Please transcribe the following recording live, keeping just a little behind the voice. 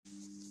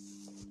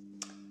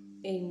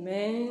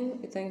Amen.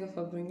 We thank you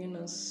for bringing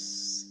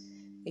us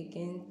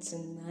again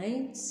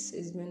tonight.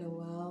 It's been a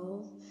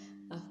while.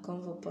 I've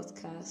come for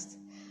podcast.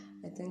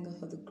 I thank God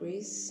for the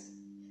grace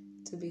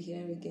to be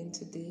here again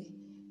today.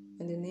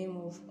 In the name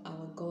of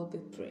our God be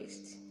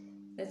praised.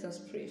 Let us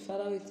pray.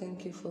 Father, we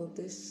thank you for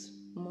this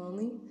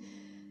morning,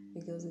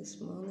 because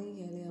this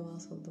morning, early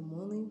hours of the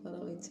morning,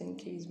 Father, we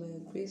thank you. It's by your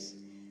grace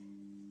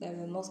that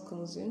we are not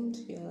consumed.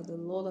 You are the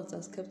Lord that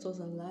has kept us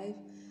alive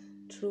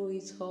through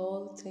it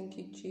all. Thank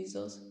you,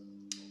 Jesus.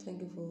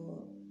 Thank you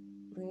for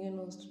bringing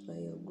us by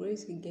your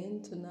grace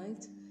again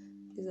tonight.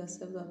 Please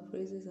accept our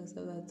praises,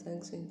 accept our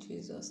thanks in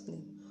Jesus'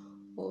 name.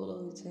 Oh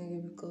Lord, we thank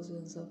you because you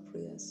answer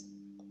prayers.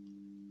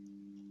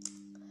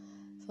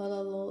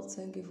 Father, Lord,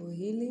 thank you for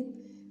healing.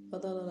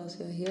 Father, Lord, as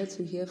we are here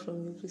to hear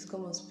from you, please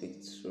come and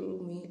speak through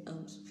me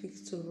and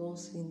speak to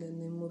us in the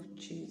name of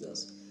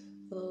Jesus.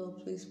 Father, Lord,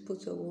 please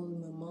put your word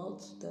in my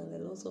mouth. There are a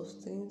lot of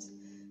things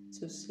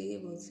to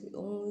say, but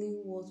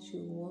only what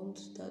you want,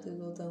 that is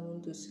what I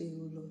want to say,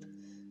 oh Lord.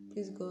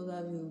 Please, God,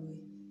 have your way.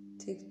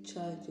 Take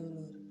charge, O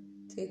Lord.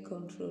 Take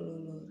control, O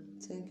Lord.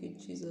 Thank you,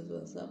 Jesus,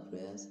 for our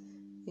prayers.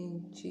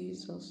 In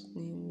Jesus'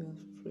 name we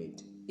have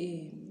prayed.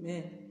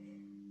 Amen.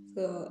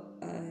 So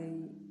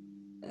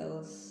I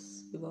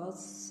was about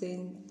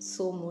saying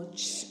so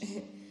much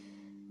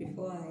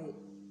before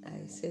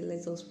I said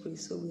let us pray.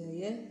 So we are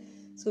here.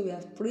 So we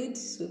have prayed.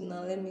 So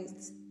now let me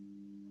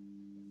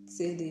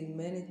say the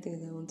many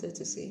things I wanted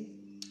to say.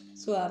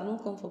 So I have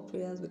not come for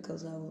prayers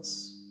because I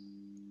was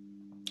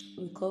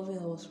recovering.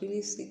 I was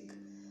really sick.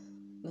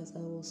 As I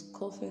was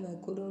coughing,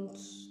 I couldn't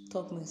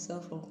stop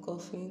myself from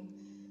coughing.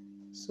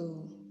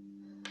 So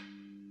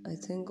I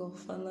thank God.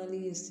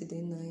 Finally,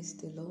 yesterday night,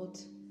 the Lord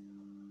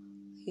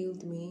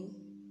healed me.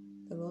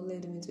 The Lord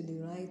led me to the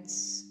right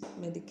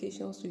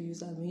medications to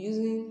use. I've been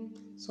using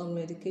some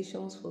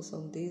medications for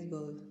some days,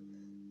 but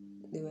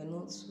they were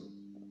not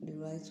the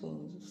right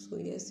ones. So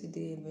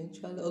yesterday,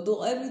 eventually,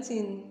 although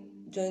everything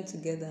joined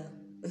together,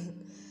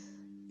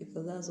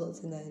 because that's one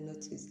thing I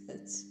noticed,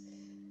 that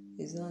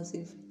it's not as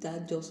if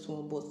that just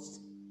one, but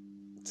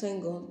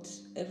thank God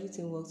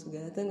everything worked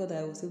together. Thank God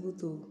I was able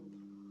to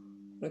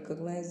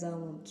recognize that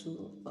one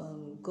too.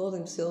 God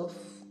himself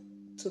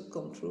took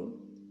control.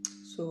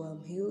 So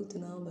I'm healed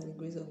now by the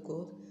grace of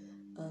God.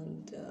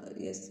 And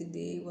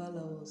yesterday, while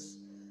I was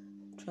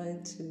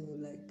trying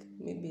to,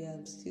 maybe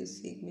I'm still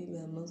sick, maybe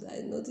I'm not,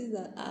 I noticed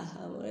that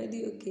I'm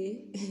already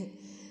okay.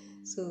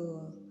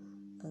 So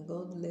and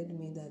God led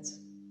me that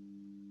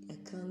I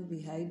can't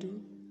be idle.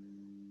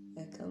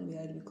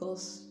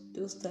 Because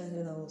those times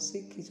when I was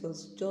sick, it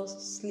was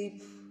just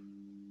sleep,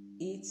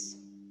 eat,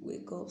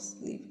 wake up,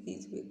 sleep,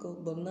 eat, wake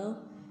up. But now,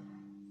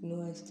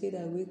 I stayed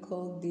awake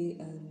all day,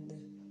 and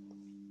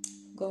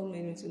God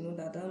made me to know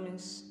that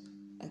means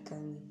I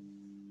can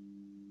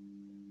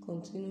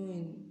continue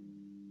in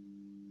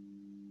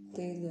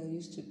things that I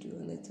used to do.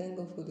 And I thank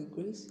God for the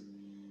grace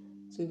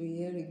to be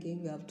here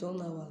again. We have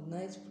done our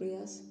night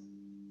prayers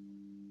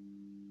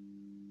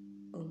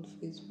on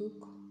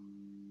Facebook.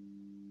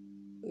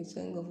 We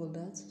thank God for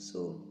that.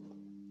 So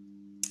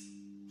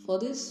for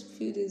these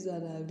few days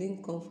that I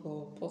didn't come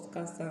for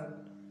podcast and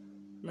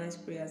nice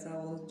prayers, I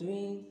was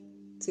doing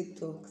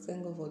TikTok.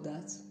 Thank God for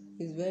that.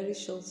 It's very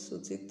short, so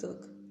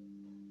TikTok.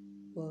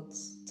 But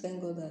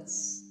thank God that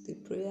the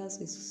prayers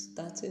is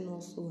starting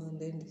also, and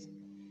then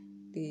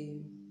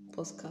the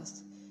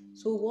podcast.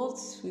 So what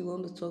we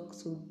want to talk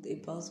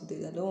about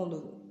today, I don't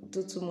want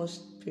to do too much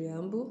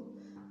preamble,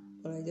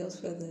 but I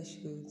just felt I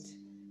should,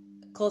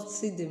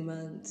 courtesy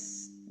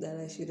demands that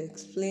I should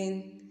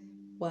explain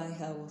why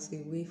I was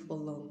away for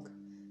long.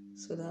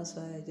 So that's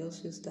why I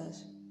just used that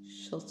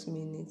short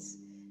minutes,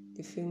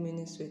 the few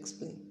minutes to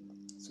explain.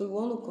 So we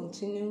want to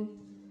continue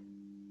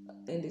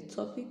in the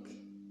topic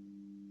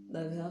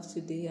that we have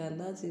today,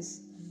 and that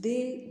is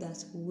they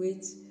that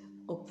wait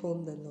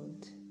upon the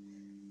Lord.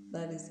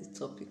 That is the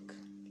topic.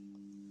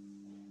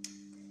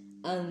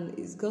 And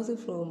it's gotten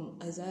from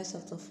Isaiah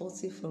chapter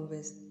 40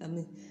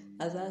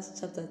 Isaiah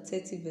chapter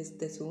 30 verse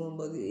 31,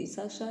 but it's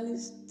actually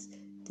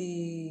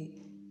the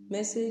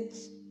message,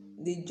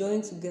 they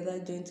join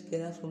together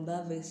from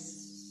that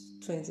verse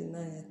 29.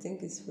 I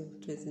think it's from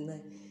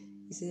 29.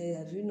 He said,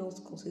 have you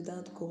not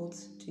considered God?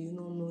 Do you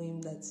not know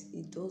him, that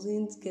he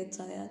doesn't get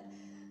tired,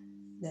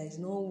 that he's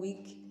not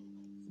weak?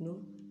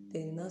 Then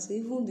he now say,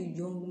 even the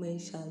young men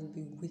shall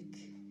be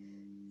weak.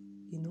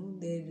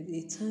 There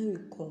a time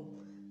will come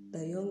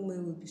that young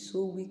men will be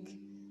so weak.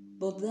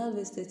 But that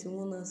verse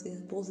 31 now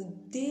says, but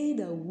they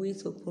that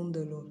wait upon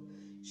the Lord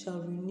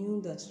shall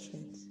renew their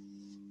strength.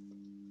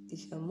 They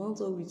shall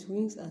mount up with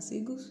wings as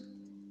eagles.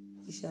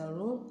 They shall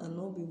run and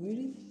not be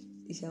weary.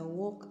 They shall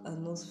walk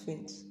and not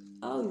faint.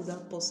 How is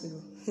that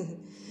possible?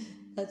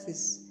 That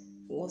is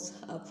what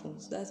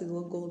happens. That is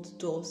what God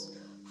does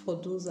for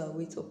those that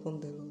wait upon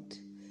the Lord.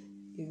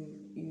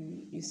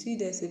 You see,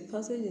 there's a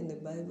passage in the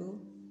Bible.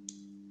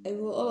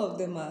 All of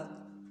them are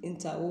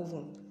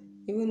interwoven.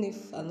 Even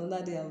if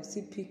another day I will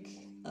still pick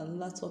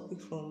another topic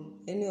from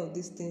any of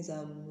these things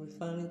I'm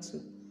referring to.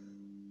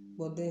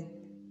 But then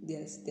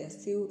they're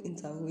still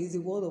interwoven. It's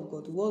the word of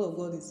God. The word of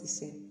God is the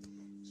same.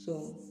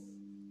 So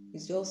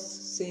it's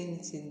just saying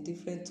it in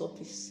different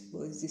topics,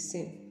 but it's the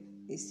same.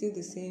 It's still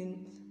the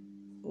same.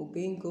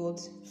 Obeying God,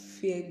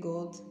 fear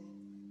God,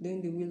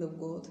 doing the will of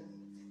God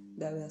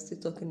that we are still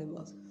talking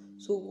about.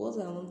 So what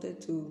I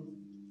wanted to,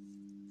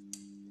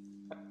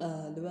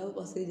 the Bible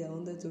passage I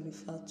wanted to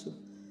refer to,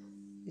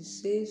 it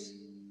says,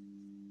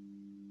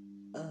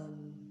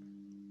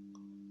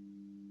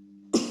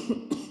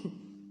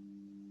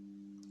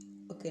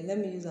 okay, let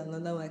me use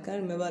another one. I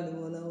can't remember the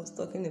one I was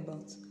talking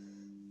about,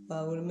 but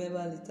I will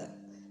remember later.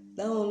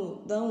 That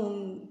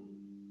one,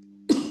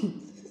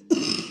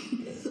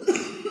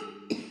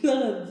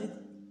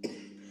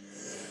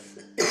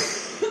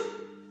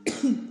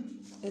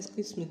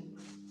 excuse me.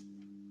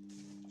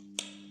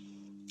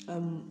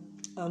 I'm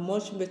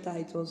much better.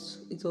 It was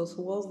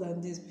worse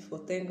than this before.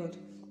 Thank God.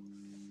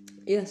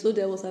 Yeah. So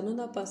there was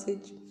another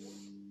passage.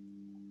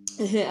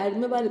 I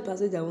remember the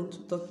passage I want to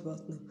talk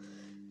about now.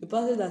 The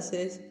passage that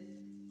says,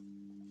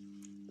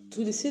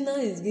 "To the sinner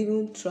is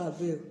given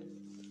travail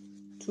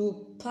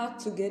to pack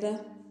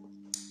together."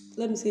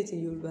 Let me say it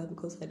in Yoruba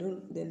because I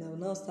don't. Then I'll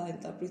now start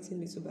interpreting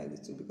little by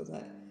little because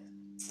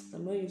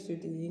I'm not used to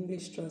the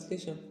English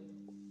translation.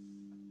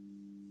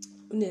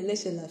 Ó ní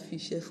ẹlẹ́ṣẹ̀ la fi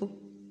ìṣẹ́ fún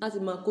láti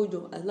máa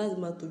kójọ àti láti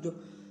máa tòjọ.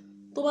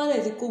 Tó bá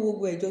lẹ̀ ti kó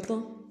gbogbo ẹ̀jọ́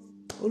tán,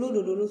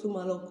 olódodo ló tún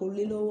máa lọ kó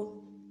lé lọ́wọ́.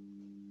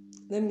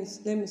 Let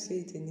me say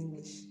it in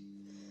English.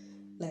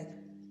 Like,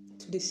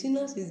 to the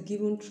sinners is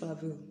given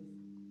travail.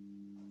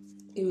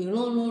 It will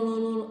run.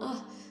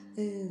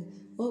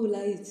 What will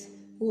I eat?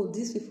 Oh,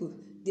 these people,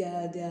 they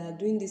are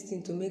doing this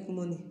thing to make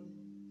money.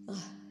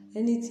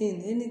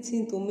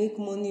 Anything to make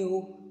money.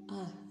 You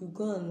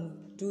go and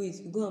do it.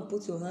 You go and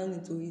put your hand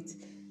into it.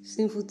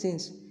 Sinful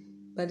things.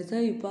 By the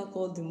time you pack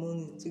all the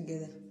money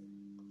together,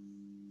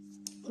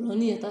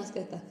 running a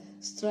scatter,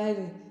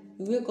 striving.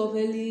 You wake up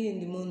early in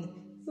the morning.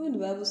 Even the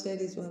Bible said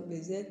this one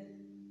place, said,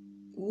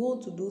 woe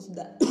to those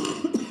that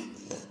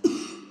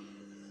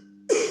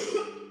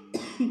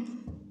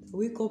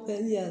wake up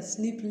early and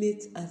sleep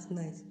late at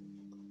night.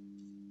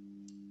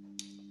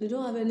 They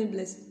don't have any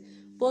blessing.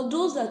 But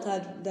those that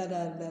are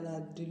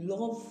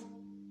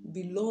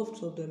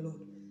beloved of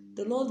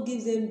the Lord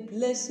gives them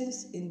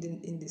blessings in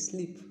the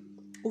sleep.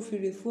 I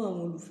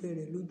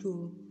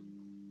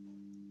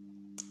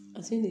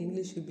think the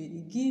English should be,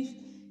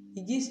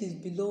 he gives his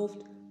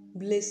beloved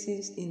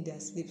blessings in their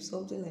sleep,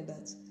 something like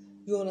that.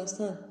 You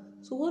understand?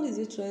 So what is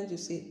it trying to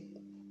say?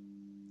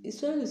 It's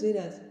trying to say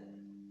that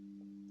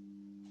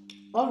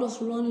all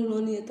those running,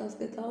 all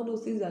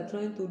those things that are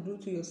trying to do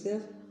to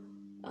yourself,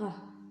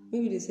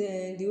 maybe they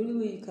say the only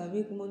way you can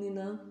make money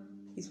now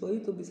is for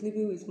you to be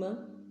sleeping with man.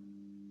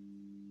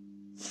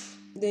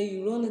 Then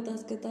you run a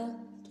tasketa,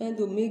 trying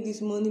to make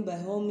this money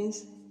by all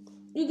means.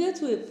 You get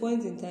to a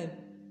point in time,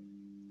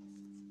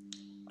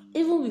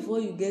 even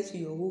before you get to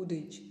your old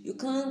age, you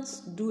can't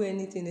do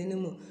anything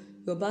anymore.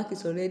 Your back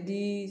is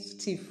already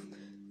stiff.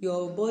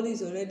 Your body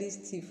is already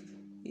stiff.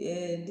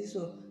 Yeah, this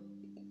one.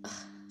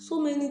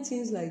 So many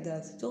things like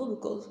that. It's all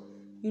because,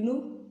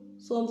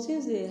 some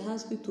things they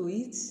ask you to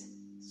eat,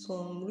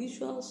 some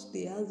rituals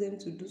they ask them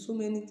to do, so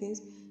many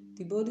things.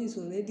 The body is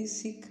already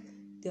sick.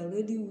 They're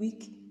already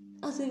weak.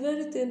 At a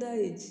very tender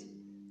age.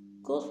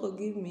 God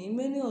forgive me,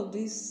 many of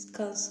these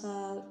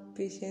cancer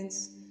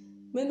patients,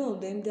 many of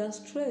them, they are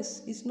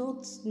stressed. It's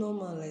not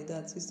normal like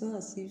that. It's not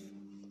as if,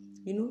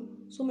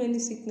 so many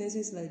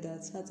sicknesses like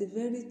that. At a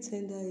very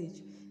tender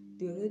age,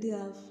 they already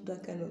have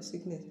that kind of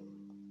sickness.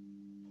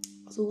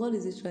 So what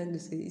is it trying to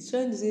say? It's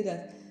trying to say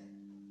that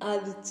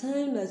at the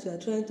time that you are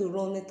trying to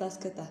run a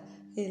tasketa,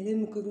 hey, let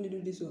me quickly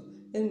do this one.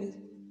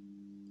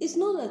 It's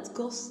not that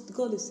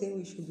God is saying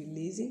we should be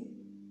lazy.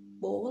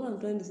 But what I'm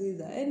trying to say is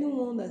that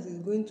anyone that is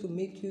going to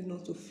make you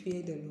not to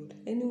fear the Lord,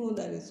 anyone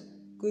that is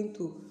going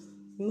to,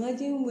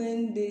 imagine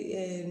when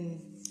the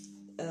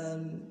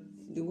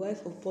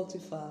wife of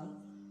Potiphar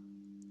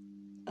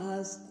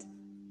asked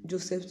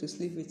Joseph to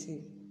sleep with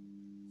him.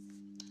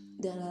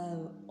 There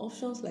are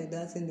options like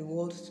that in the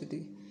world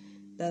today,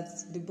 that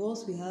the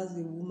boss will ask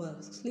the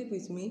woman, sleep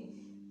with me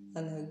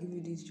and I'll give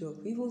you this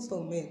job. Even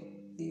some men,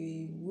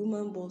 the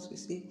woman boss will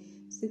say,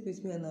 sleep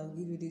with me and I'll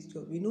give you this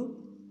job.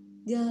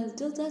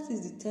 That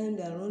is the time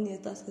they are running a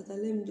task. Let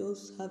me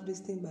just have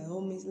this thing by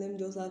all means. Let me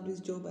just have this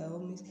job by all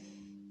means.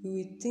 You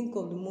will think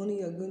of the money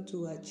you are going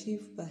to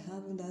achieve by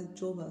having that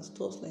job and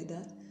stuff like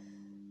that.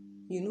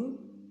 Then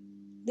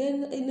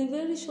in a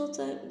very short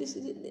time,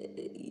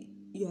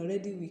 you are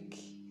already weak.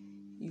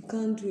 You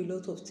can't do a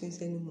lot of things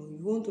anymore. You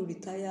want to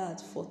retire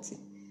at 40.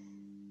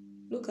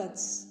 Look at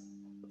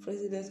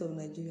President of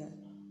Nigeria.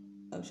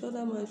 I'm sure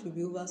that man should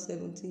be over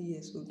 70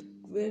 years old,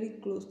 very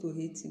close to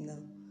 80 now.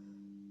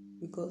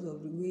 Because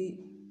of the way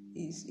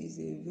he's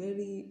a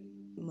very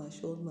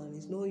mature man.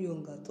 He's not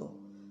young at all.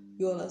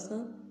 You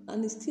understand?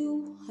 And it's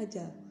still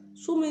agile.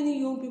 So many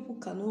young people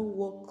cannot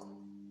work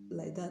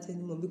like that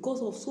anymore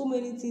because of so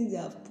many things they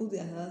have put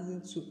their hands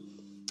into.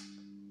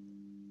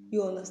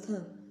 You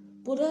understand?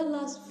 But that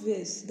last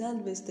verse,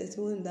 that verse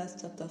 31 in that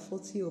chapter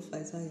 40 of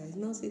Isaiah, is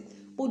now said,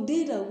 But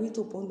they that wait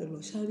upon the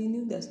Lord shall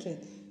renew their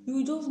strength. You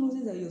will just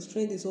notice that your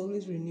strength is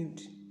always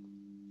renewed.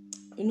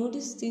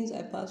 These things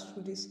I passed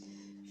through these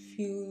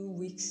few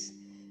weeks,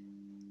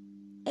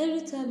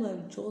 every time I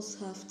just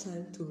have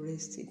time to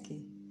rest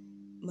again,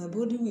 my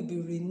body will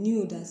be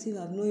renewed as if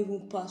I've not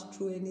even passed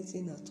through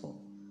anything at all.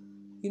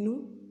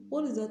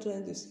 What is that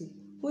trying to say?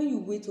 When you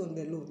wait on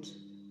the Lord,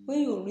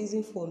 when your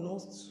reason for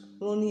not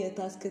running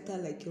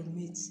etasketa like your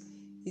mates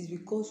is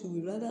because you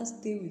will rather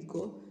stay with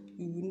God,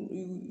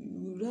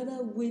 you will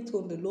rather wait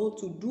on the Lord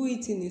to do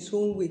it in His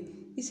own way.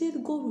 He said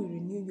God will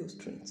renew your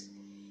strength.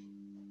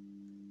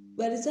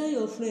 By the time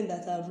your friend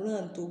that have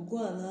run to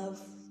go and have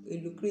a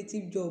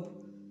lucrative job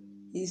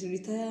is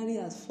retiring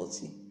at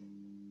 40,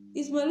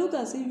 it might look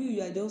as if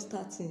you are just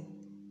starting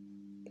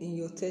in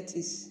your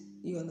 30s.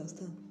 You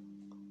understand?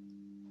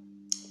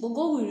 But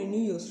God will renew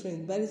your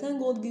strength. By the time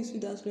God gives you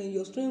that strength,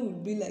 your strength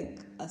will be like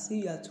as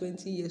if you are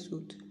 20 years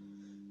old.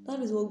 That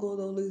is what God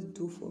always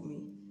do for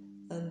me.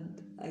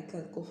 And I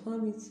can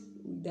confirm it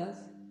with that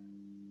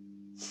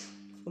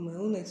from my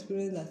own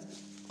experience that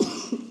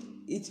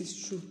it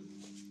is true.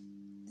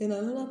 Then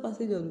another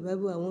passage of the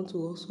Bible I want to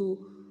also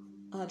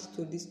add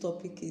to this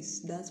topic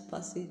is that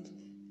passage,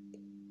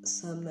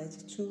 Psalm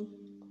 92,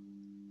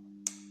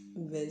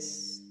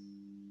 verse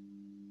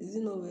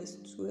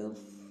 12?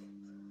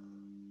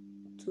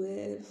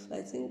 12,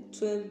 I think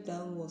 12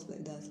 downwards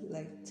like that,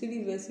 like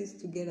 3 verses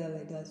together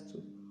like that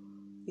too.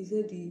 He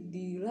said,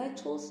 the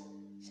righteous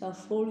shall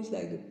flourish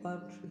like the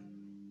palm tree.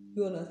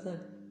 You understand?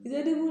 He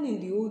said, even in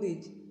the old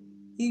age,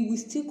 he will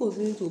still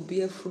continue to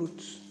bear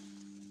fruit.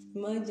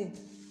 Imagine,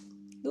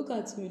 look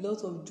at a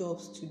lot of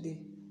jobs today.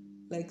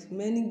 Like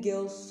many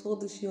girls, all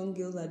these young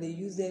girls that they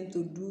use them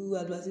to do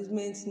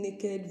advertisements,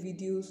 naked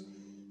videos,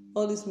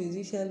 all these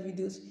musician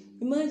videos.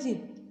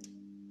 Imagine,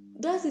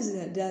 that is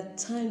their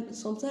time.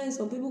 Sometimes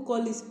some people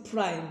call it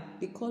prime.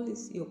 They call it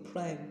your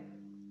prime.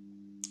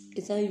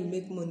 It's how you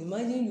make money.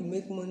 Imagine you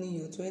make money in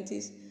your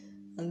 20s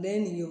and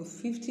then in your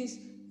 50s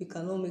you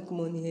cannot make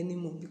money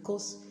anymore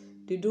because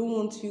they don't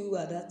want you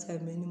at that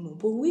time anymore.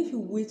 But if you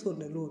wait on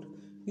the Lord,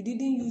 you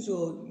didn't use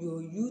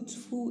your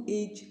youthful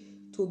age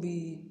to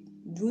be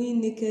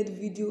doing naked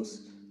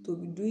videos, to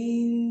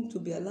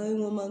be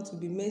allowing one man to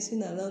be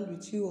messing around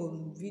with you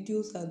on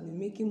videos and be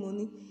making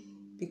money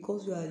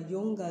because you are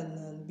young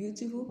and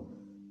beautiful.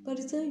 By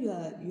the time you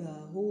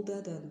are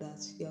older than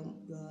that, you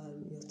are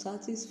in your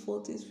 30s,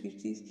 40s,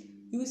 50s,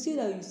 you will see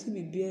that you will still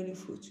be bearing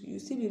fruit. You will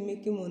still be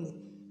making money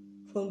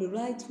from the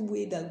right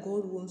way that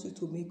God wants you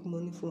to make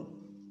money from.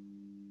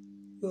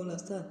 You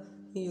understand?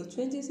 In your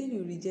 20s, if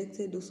you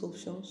rejected those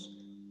options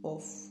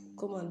of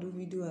come and do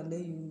video and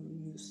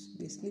then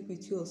they sleep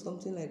with you or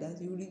something like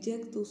that, you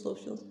reject those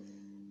options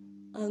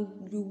and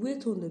you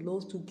wait on the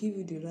Lord to give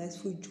you the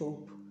rightful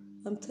job.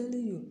 I'm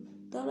telling you,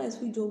 that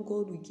rightful job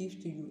God will give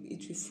to you.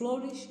 It will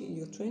flourish in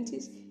your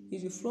 20s,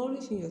 it will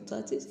flourish in your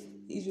 30s,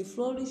 it will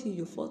flourish in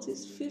your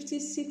 40s,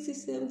 50s,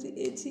 60s, 70s,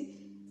 80s,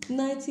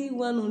 90s,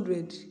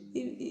 100.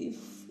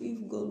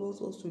 If God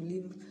wants us to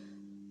live,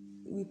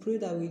 we pray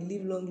that we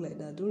live long like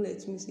that. Don't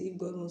let me say if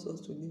God wants us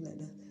to live like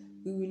that.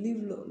 We will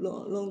live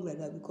long like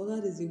that because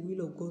that is the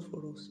will of God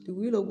for us. The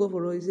will of God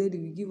for us is that He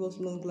will give us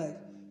long life.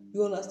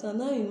 You understand?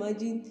 Now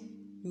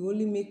imagine you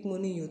only make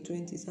money in your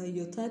 20s and in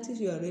your 30s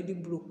you are already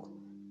broke.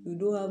 You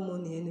don't have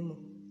money anymore.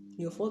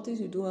 In your 40s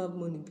you don't have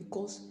money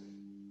because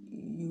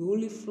you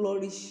only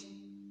flourish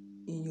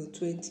in your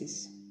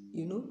 20s.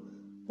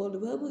 But the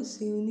Bible is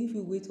saying if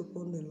you wait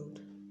upon the Lord,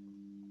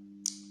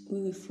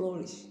 we will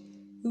flourish.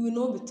 We will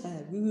not be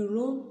tired. We will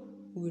run.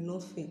 We will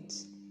not faint.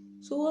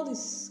 So what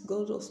is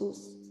God also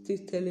still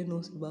telling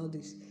us about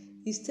this?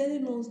 He's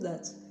telling us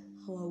that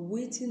our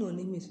waiting on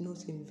Him is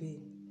not in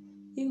vain.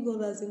 If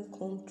God hasn't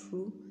come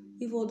through,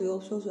 if all the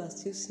options we are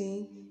still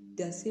seeing,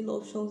 there are still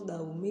options that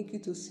will make you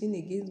to sin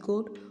against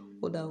God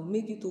or that will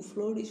make you to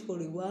flourish for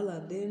a while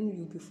and then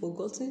you'll be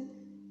forgotten,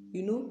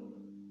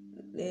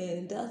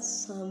 that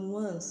Psalm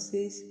 1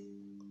 says,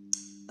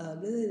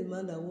 blessed is the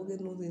man that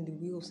walketh not in the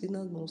way of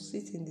sinners, nor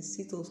sit in the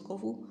seat of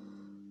scornful,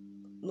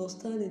 nor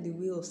stand in the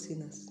way of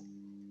sinners.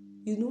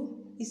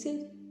 He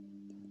said,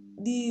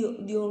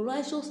 the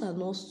unrighteous are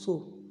not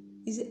so.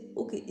 He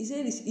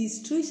said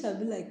his tree shall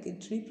be like a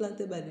tree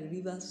planted by the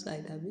river's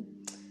side,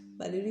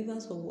 by the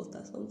rivers of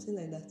water, something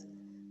like that.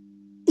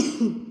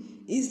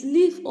 His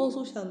leaf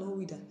also shall not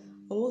wither,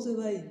 and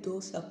whatsoever he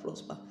does shall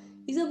prosper.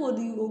 He said, but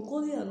the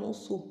ungodly are not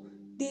so.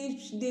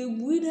 They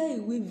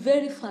wither away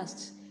very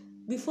fast.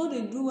 Before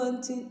they do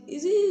one thing,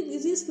 is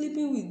he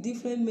sleeping with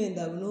different men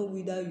that will not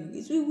wither you?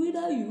 It will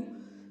wither you.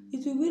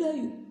 It will wither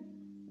you.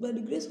 By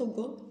the grace of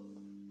God,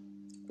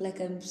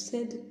 like I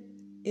said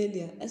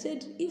earlier, I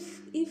said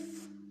if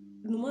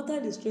no matter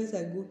the stress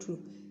I go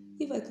through,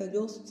 if I can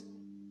just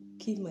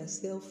give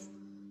myself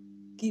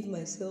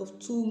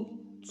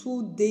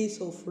 2 days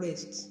of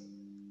rest,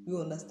 you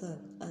understand,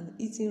 and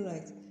eating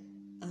right,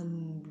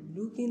 I'm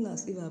looking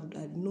as if I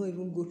did not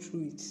even go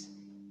through it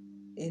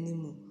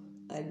anymore.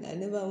 I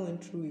never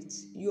went through it.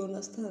 You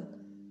understand?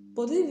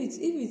 But if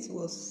it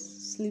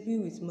was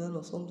sleeping with man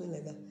or something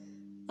like that,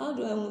 How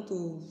do I want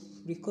to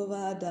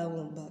recover that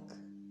one back?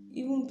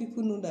 Even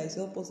people know that it's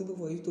not possible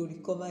for you to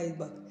recover it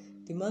back.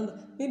 The man,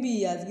 maybe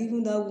he has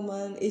given that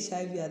woman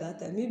HIV at that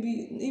time.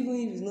 Maybe even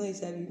if it's not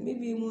HIV,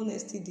 maybe one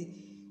STD.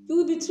 You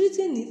will be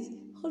treating it.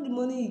 All the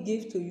money he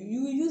gave to you,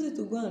 you will use it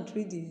to go and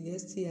treat the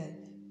STI.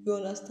 You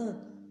understand?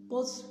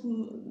 But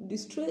the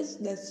stress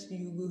that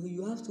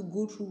you have to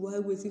go through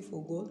while waiting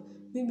for God,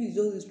 maybe it's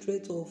just the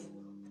stress of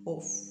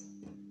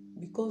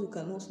because you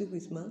cannot sleep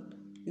with man,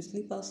 you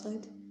sleep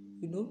outside,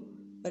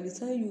 by the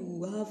time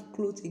you have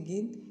clothes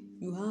again,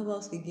 you have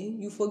house again,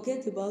 you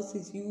forget about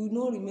it, you will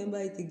not remember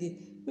it again.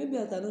 Maybe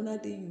at another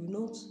day you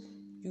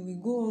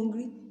will go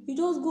hungry. You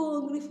just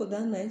go hungry for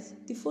that night,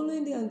 the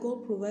following day, and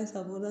God provides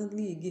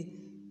abundantly again.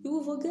 You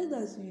will forget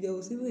that there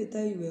was even a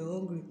time you were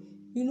hungry,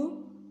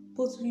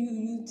 but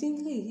you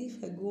think, hey,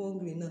 if I go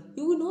hungry now,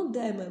 you will not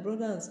die, my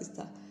brother and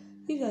sister.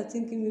 If you are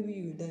thinking maybe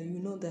you will die, you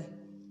will not die.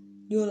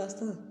 You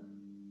understand?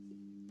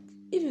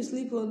 If you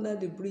sleep under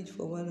the bridge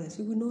for one night,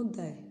 you will not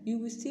die.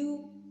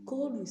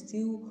 God will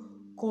still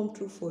come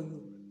through for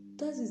you.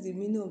 That is the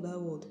meaning of that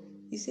word.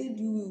 He said,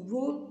 you will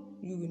run,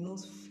 you will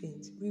not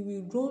faint. We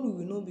will run,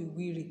 we will not be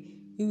weary.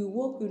 We will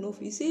walk, we will not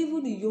faint. He said,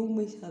 even the young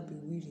men shall be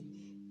weary.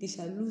 They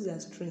shall lose their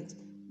strength.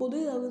 But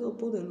they that wait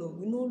upon the Lord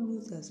will not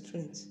lose their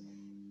strength.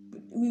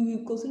 We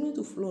will continue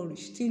to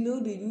flourish till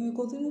old age. We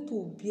will continue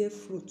to bear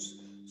fruits.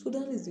 So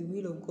that is the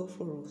will of God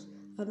for us.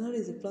 And that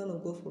is the plan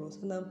of God for us.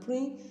 And I'm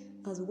praying,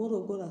 as the word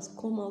of God has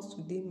come out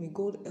today, may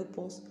God help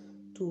us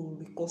to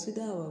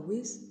reconsider our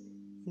ways.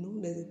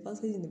 There's a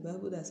passage in the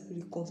Bible that says,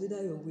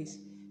 reconsider your ways.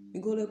 May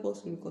God help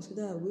us to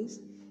reconsider our ways,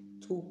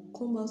 to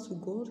come back to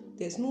God.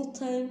 There's no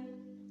time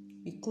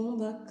we come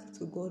back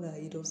to God that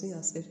He doesn't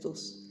accept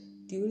us.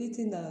 The only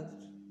thing that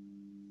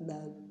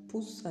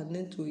puts an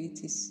end to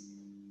it is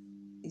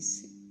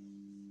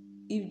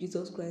if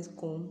Jesus Christ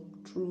come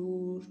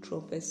through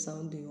trumpet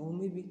sounding, or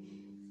maybe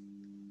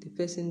the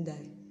person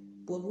die.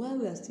 But while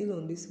we are still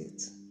on this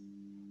earth,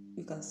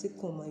 you can still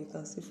come and you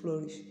can still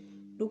flourish.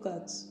 Look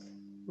at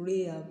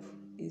Rahab.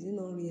 Is it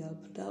not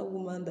Rahab? That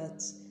woman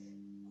that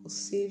was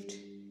saved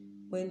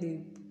when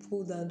they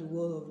pulled down the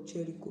wall of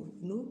Jericho.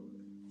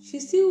 She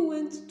still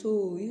went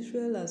to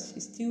Israel and she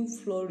still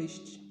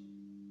flourished.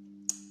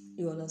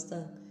 You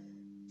understand?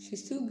 She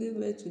still gave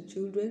birth to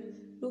children.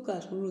 Look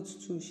at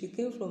Ruth too. She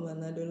came from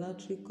an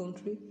idolatry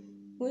country.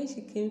 When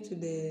she came to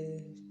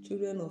the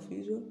children of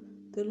Israel,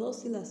 the Lord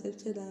still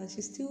accepted her, and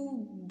she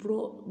still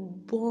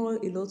bore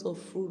a lot of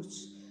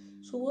fruits.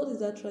 So what is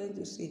that trying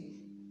to say?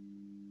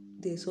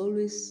 There's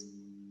always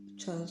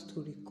chance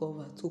to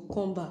recover, to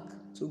come back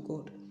to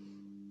God.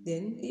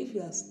 Then if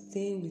you are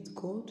staying with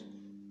God,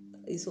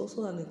 it's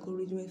also an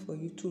encouragement for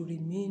you to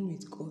remain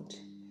with God.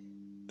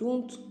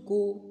 Don't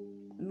go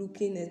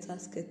looking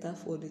scatter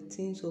for the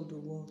things of the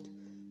world.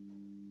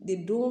 They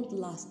don't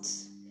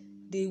last.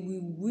 They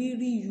will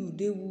weary you.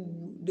 They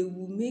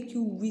will make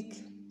you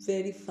weak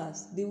very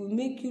fast. They will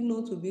make you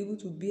not to be able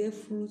to bear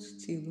fruit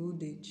till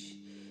old age.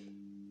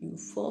 You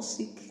fall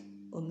sick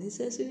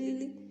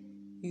unnecessarily.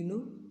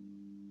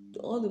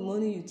 All the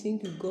money you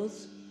think you got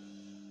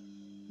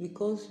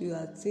because you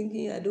are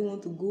thinking, I don't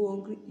want to go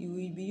hungry, you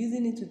will be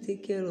using it to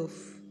take care of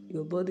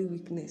your body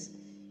weakness.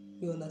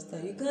 You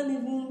understand? You can't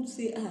even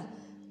say,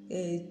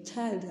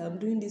 child, I'm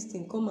doing this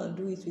thing, come and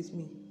do it with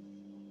me.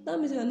 That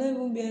means you are not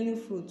even bearing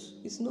fruit.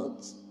 It's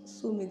not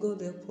so. May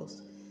God help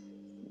us.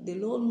 The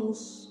Lord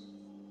knows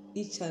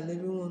each and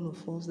every one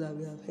of us that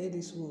we have heard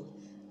this word,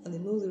 and He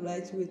knows the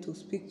right way to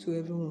speak to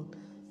everyone.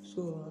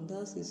 So, and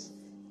that is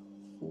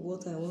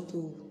what I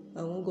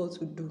want God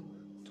to do,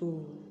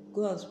 to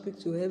go and speak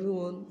to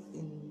everyone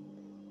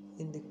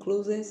in the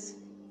closet,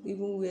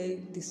 even where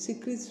the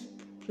secret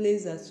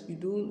place that you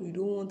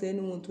don't want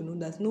anyone to know,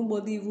 that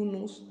nobody even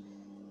knows,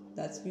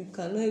 that you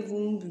cannot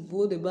even be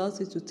bold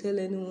about it to tell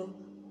anyone.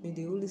 May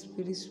the Holy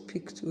Spirit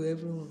speak to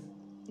everyone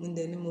in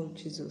the name of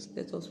Jesus.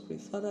 Let us pray.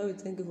 Father, we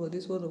thank you for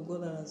this word of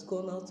God that has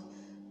gone out.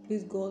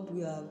 Please, God,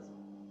 we have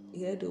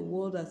heard a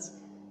word that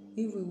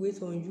if we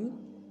wait on you,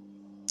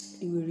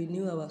 you will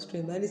renew our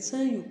strength. By the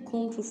time you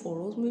come through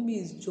for us, maybe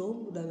it's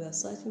job that we are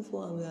searching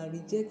for and we are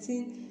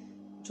rejecting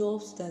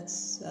jobs that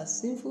are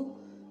sinful.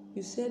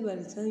 You said by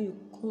the time you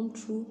come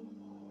through,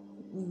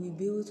 we will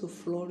be able to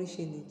flourish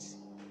in it.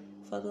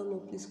 Father,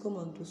 Lord, please come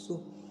and do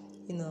so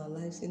in our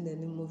lives in the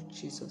name of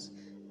Jesus.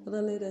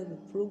 Father, let there be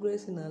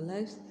progress in our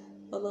lives.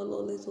 Father,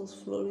 Lord, let us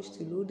flourish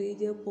till old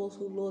age. Help us,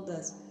 Lord,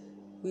 that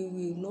we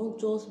will not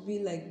just be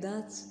like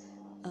that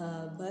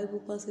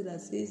Bible passage that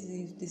says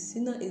the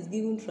sinner is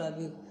given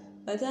travel.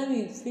 By the time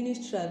he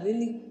finished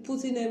traveling,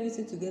 putting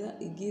everything together,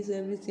 he gives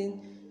everything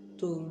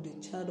to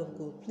the child of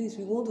God. Please,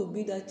 we want to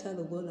be that child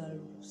of God that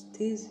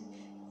stays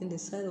in the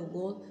sight of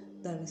God,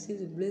 that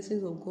receives the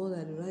blessings of God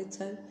at the right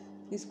time.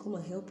 Please come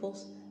and help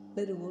us.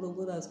 Let the word of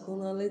God has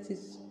gone out. Let it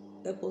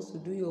help us to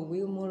do your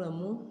will more and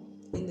more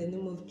in the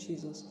name of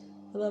Jesus.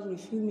 Father,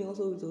 refill me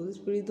also with the Holy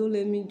Spirit. Don't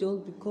let me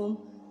just become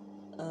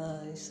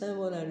a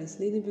someone that is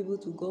leading people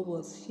to God,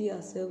 but she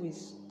herself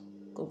is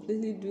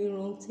completely doing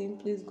wrong thing.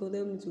 Please, God,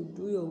 help me to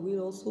do your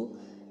will also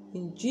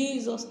In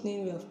Jesus'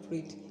 name we have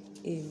prayed.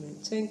 Amen.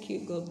 Thank you.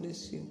 God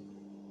bless you.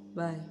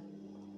 Bye.